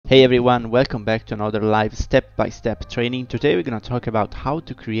Hey everyone, welcome back to another live step-by-step training. Today we're going to talk about how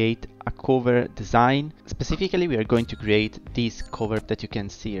to create a cover design. Specifically, we are going to create this cover that you can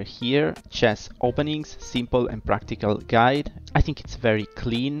see here, chess openings, simple and practical guide. I think it's very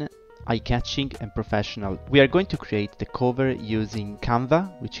clean, eye-catching and professional. We are going to create the cover using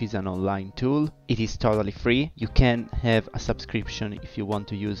Canva, which is an online tool. It is totally free. You can have a subscription if you want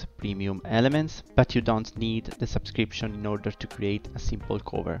to use premium elements, but you don't need the subscription in order to create a simple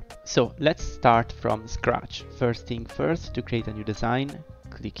cover. So let's start from scratch. First thing first, to create a new design,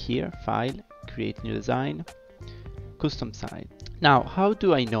 click here, File, Create New Design, Custom Size. Now, how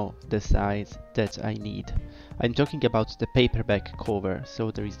do I know the size that I need? I'm talking about the paperback cover.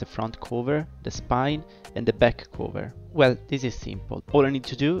 So there is the front cover, the spine, and the back cover. Well, this is simple. All I need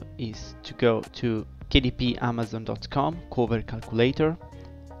to do is to go to kdpamazon.com cover calculator,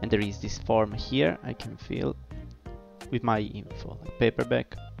 and there is this form here I can fill with my info, like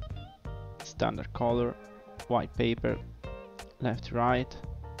paperback, standard color, white paper, left to right.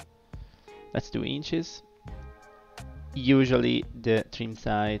 Let's do inches. Usually the trim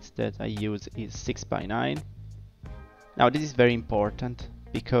size that I use is 6x9. Now this is very important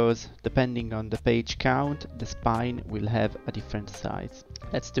because depending on the page count, the spine will have a different size.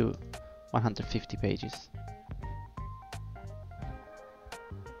 Let's do 150 pages.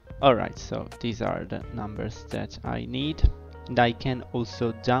 Alright, so these are the numbers that I need, and I can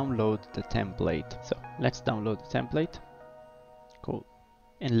also download the template. So let's download the template. Cool.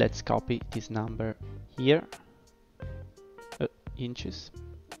 And let's copy this number here, inches.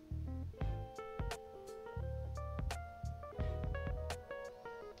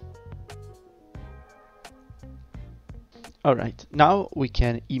 Alright, now we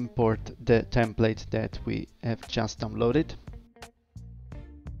can import the template that we have just downloaded.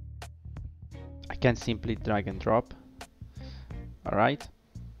 I can simply drag and drop. Alright.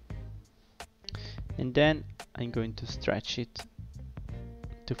 And then I'm going to stretch it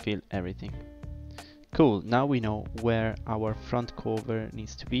to fill everything. Cool, now we know where our front cover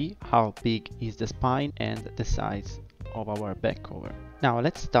needs to be, how big is the spine, and the size of our back cover. Now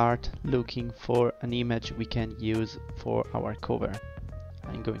let's start looking for an image we can use for our cover.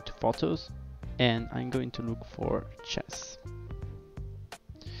 I'm going to Photos and I'm going to look for chess.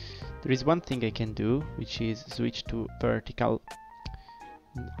 There is one thing I can do, which is switch to vertical.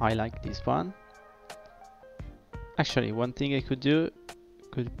 I like this one. Actually, one thing I could do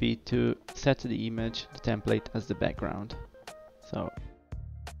could be to set the image, the template, as the background. So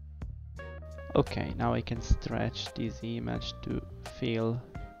okay, now I can stretch this image to fill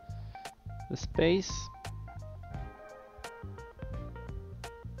the space.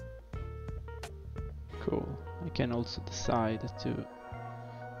 Cool. I can also decide to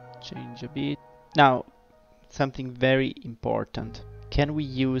change a bit. Now, something very important. Can we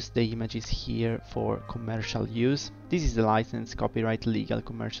use the images here for commercial use? This is the license, copyright, legal,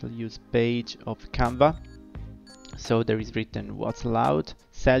 commercial use page of Canva. So there is written what's allowed: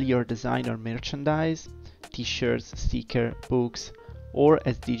 sell your design or merchandise, t-shirts, sticker, books, or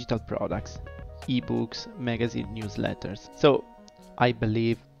as digital products, e-books, magazine, newsletters. So I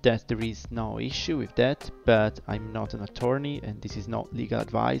believe that there is no issue with that, but I'm not an attorney and this is not legal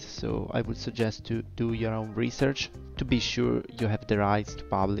advice, so I would suggest to do your own research to be sure you have the rights to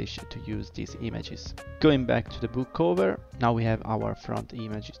publish, to use these images. Going back to the book cover, now we have our front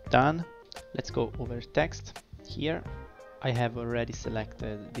image done. Let's go over text. Here I have already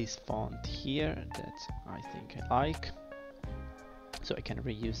selected this font here that I think I like, so I can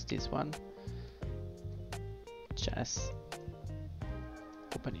reuse this one. Chess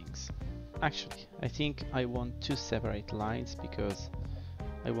openings. Actually, I think I want two separate lines because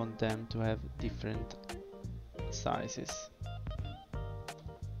I want them to have different sizes.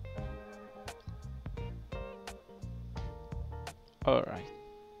 Alright.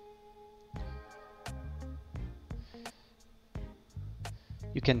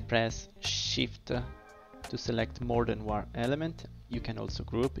 You can press Shift to select more than one element. You can also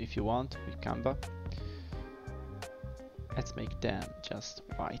group if you want with Canva. Let's make them just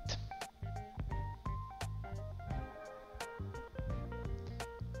white.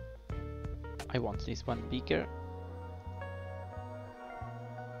 I want this one bigger.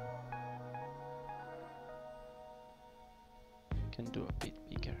 Can do a bit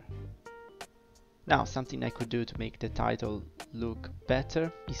bigger. Now, something I could do to make the title look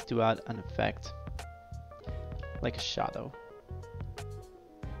better is to add an effect, like a shadow.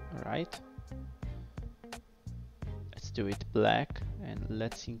 Alright. Let's do it black and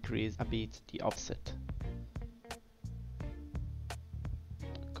let's increase a bit the offset.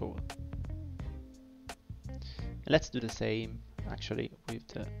 Cool. Let's do the same actually with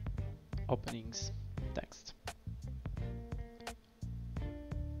the openings text.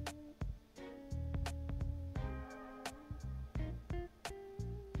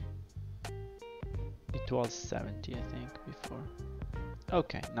 It was 70, I think, before.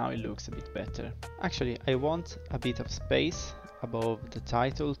 Okay, now it looks a bit better. Actually, I want a bit of space above the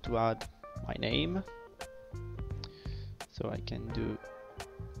title to add my name. So I can do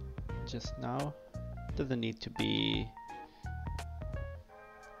just now. Doesn't need to be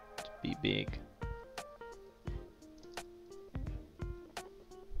big.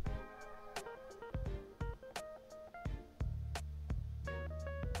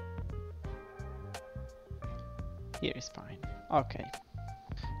 Here is fine. Okay.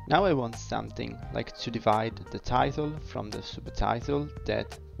 Now I want something like to divide the title from the subtitle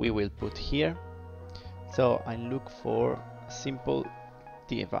that we will put here. So I look for a simple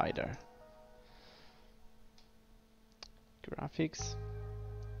divider. Graphics.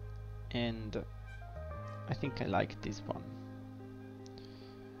 And I think I like this one.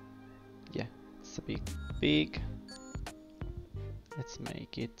 Yeah, it's a bit big. Let's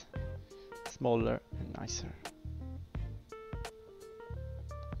make it smaller and nicer.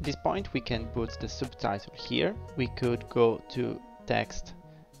 At this point we can put the subtitle here. We could go to text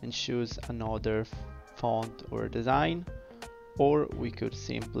and choose another font or design, or we could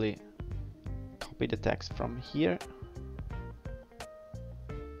simply copy the text from here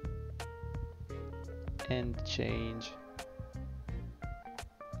and change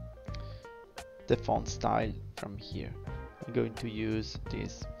the font style from here. I'm going to use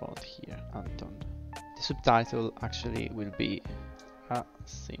this font here, Anton. The subtitle actually will be a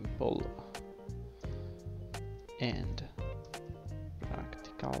simple and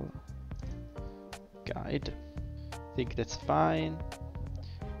practical guide. I think that's fine.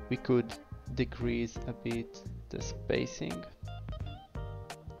 We could decrease a bit the spacing.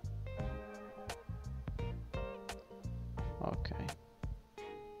 Okay.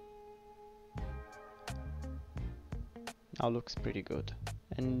 Now looks pretty good.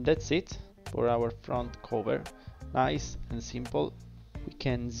 And that's it for our front cover. Nice and simple. We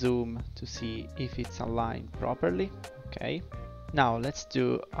can zoom to see if it's aligned properly. Okay. Now let's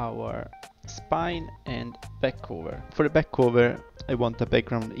do our spine and back cover. For the back cover, I want a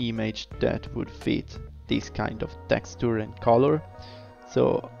background image that would fit this kind of texture and color.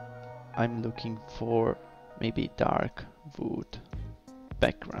 So I'm looking for maybe dark wood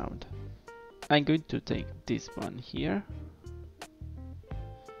background. I'm going to take this one here.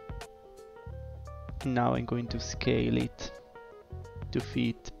 Now I'm going to scale it to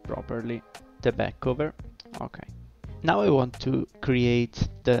fit properly the back cover. Okay. Now I want to create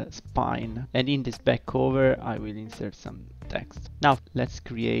the spine, and in this back cover I will insert some text. Now let's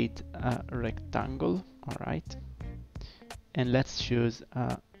create a rectangle. Alright. And let's choose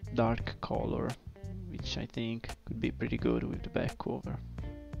a dark color, which I think could be pretty good with the back cover.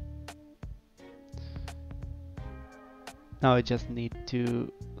 Now I just need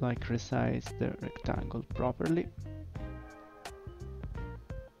to like resize the rectangle properly.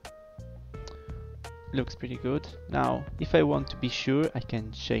 Looks pretty good. Now, if I want to be sure, I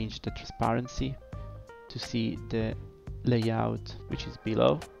can change the transparency to see the layout which is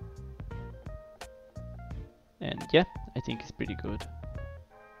below. And yeah, I think it's pretty good.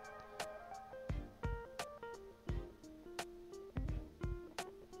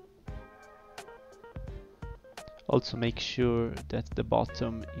 Also make sure that the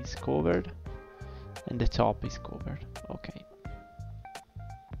bottom is covered and the top is covered. Okay.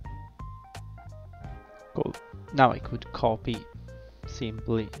 Cool. Now I could copy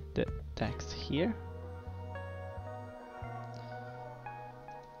simply the text here.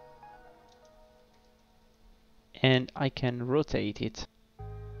 And I can rotate it.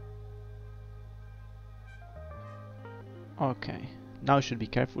 Okay. Now I should be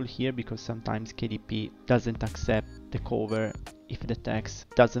careful here because sometimes KDP doesn't accept the cover if the text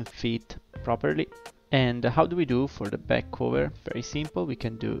doesn't fit properly. And how do we do for the back cover? Very simple. We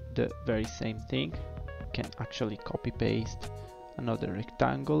can do the very same thing. Can actually copy paste another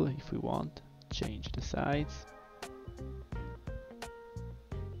rectangle if we want, change the size.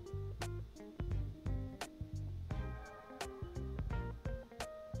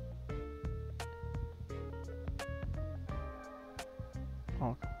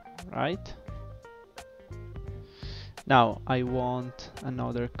 All right. Now I want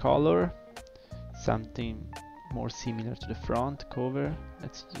another color, something more similar to the front cover.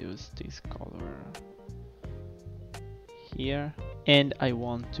 Let's use this color here, and I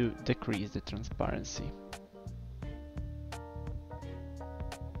want to decrease the transparency.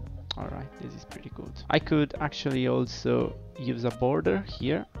 Alright, this is pretty good. I could actually also use a border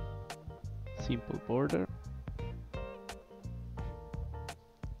here, simple border,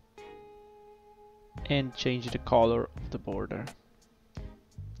 and change the color of the border.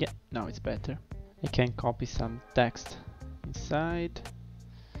 Yeah, now it's better. I can copy some text inside.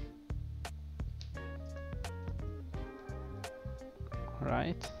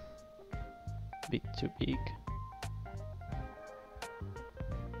 Alright, bit too big.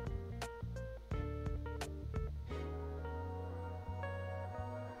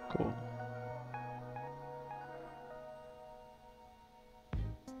 Cool.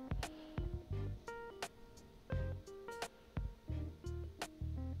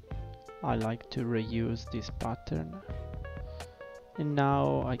 I like to reuse this pattern. And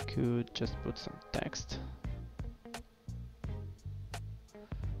now I could just put some text.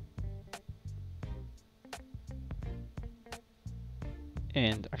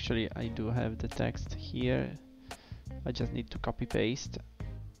 And actually I do have the text here. I just need to copy paste.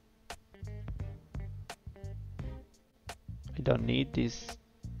 I don't need this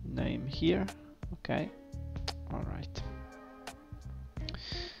name here. Okay. All right.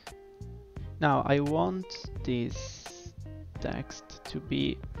 Now I want this text to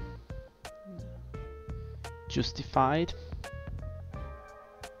be justified.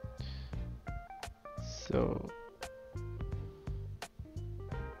 So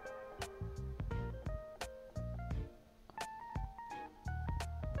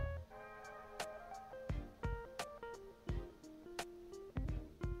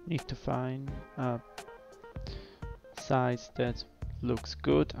need to find a size that looks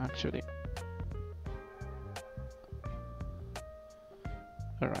good actually.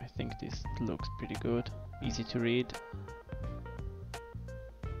 Alright, I think this looks pretty good, easy to read.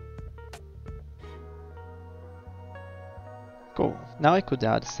 Cool. Now I could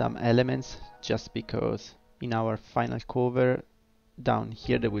add some elements just because in our final cover down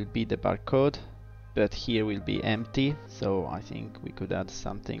here there will be the barcode, but here will be empty, so I think we could add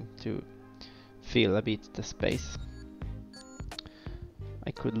something to fill a bit the space. I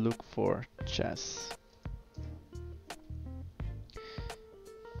could look for chess.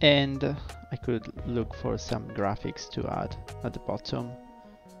 And I could look for some graphics to add at the bottom.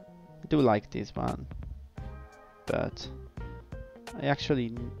 I do like this one, but I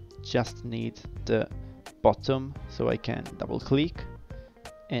actually just need the bottom so I can double click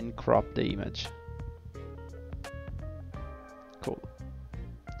and crop the image. Cool.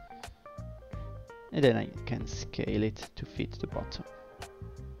 And then I can scale it to fit the bottom.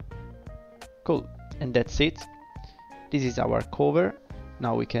 Cool, and that's it. This is our cover.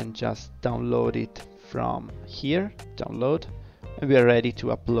 Now we can just download it from here, download, and we are ready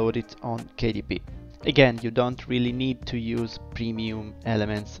to upload it on KDP. Again, you don't really need to use premium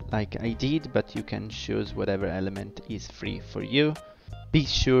elements like I did, but you can choose whatever element is free for you. Be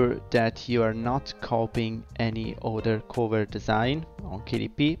sure that you are not copying any other cover design on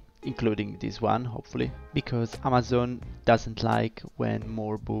KDP, including this one, hopefully, because Amazon doesn't like when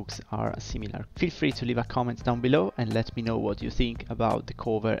more books are similar. Feel free to leave a comment down below and let me know what you think about the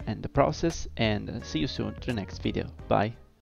cover and the process, and see you soon to the next video. Bye.